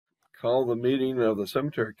call the meeting of the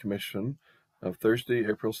Cemetery Commission of Thursday,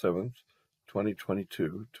 April 7th,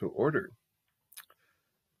 2022 to order.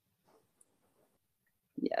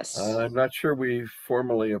 Yes. I'm not sure we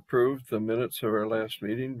formally approved the minutes of our last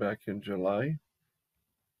meeting back in July.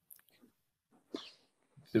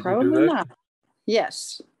 Did Probably we do that? not.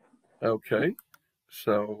 Yes. Okay,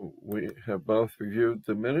 so we have both reviewed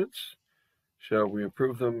the minutes. Shall we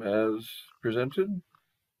approve them as presented?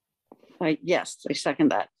 Yes, I second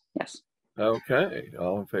that. Yes. Okay,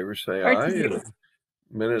 all in favor say Or aye.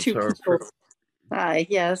 Minutes two are people. approved. Aye,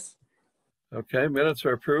 yes. Okay, minutes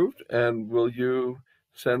are approved, and will you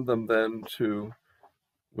send them then to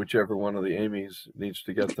whichever one of the Amy's needs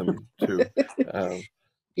to get them to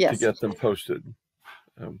Yes. get them posted?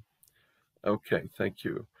 Okay, thank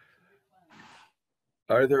you.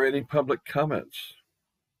 Are there any public comments?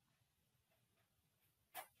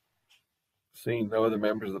 Seeing no other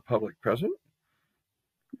members of the public present?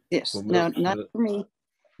 Yes. We'll No, not for me.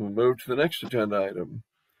 We'll move to the next agenda item,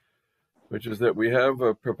 which is that we have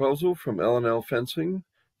a proposal from L&L Fencing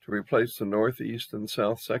to replace the northeast and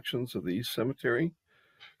south sections of the East Cemetery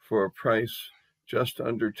for a price just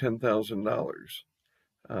under $10,000,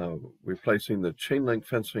 replacing the chain link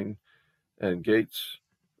fencing and gates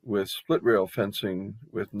with split rail fencing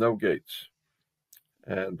with no gates.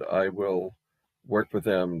 And I will work with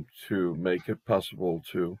them to make it possible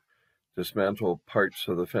to dismantle parts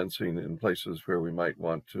of the fencing in places where we might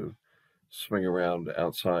want to swing around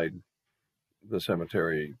outside the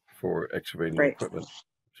cemetery for excavating equipment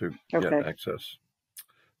to get access.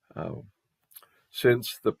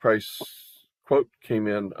 Since the price quote came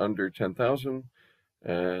in under 10,000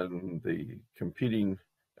 and the competing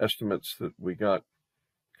estimates that we got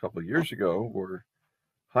a couple of years ago were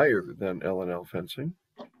higher than L&L Fencing,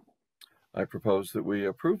 I propose that we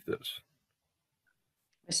approve this.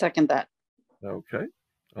 I second that. Okay.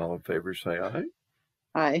 All in favor say aye.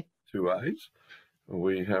 Aye. 2 ayes.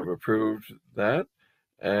 We have approved that.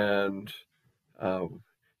 And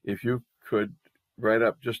if you could write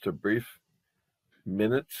up just a brief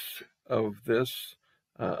minutes of this,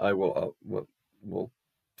 I will we'll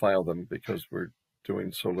file them because we're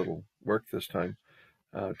doing so little work this time,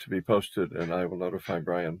 to be posted, and I will notify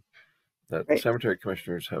Brian that the cemetery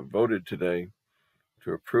commissioners have voted today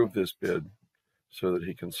to approve this bid so that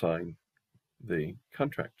he can sign the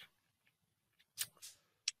contract.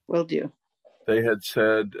 Will do. They had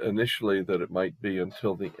said initially that it might be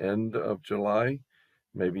until the end of July,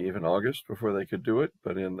 maybe even August before they could do it.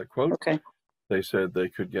 But in the quote, they said they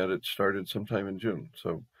could get it started sometime in June.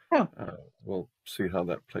 So we'll see how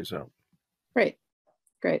that plays out. Great.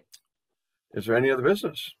 Is there any other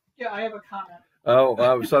business? Yeah, I have a comment.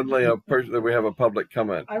 Oh, suddenly we have a public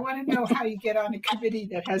comment. I want to know how you get on a committee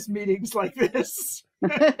that has meetings like this.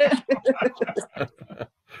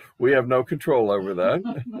 We have no control over that.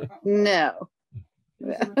 No.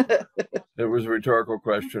 It was a rhetorical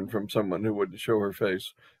question from someone who wouldn't show her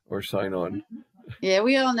face or sign on. Yeah,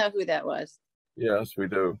 we all know who that was. Yes, we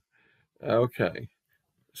do. Okay.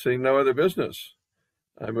 Seeing no other business,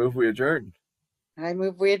 I move we adjourn. I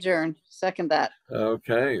move we adjourn. Second that.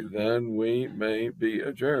 Okay, then we may be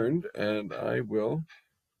adjourned, and I will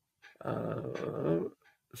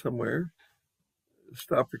somewhere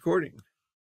stop recording.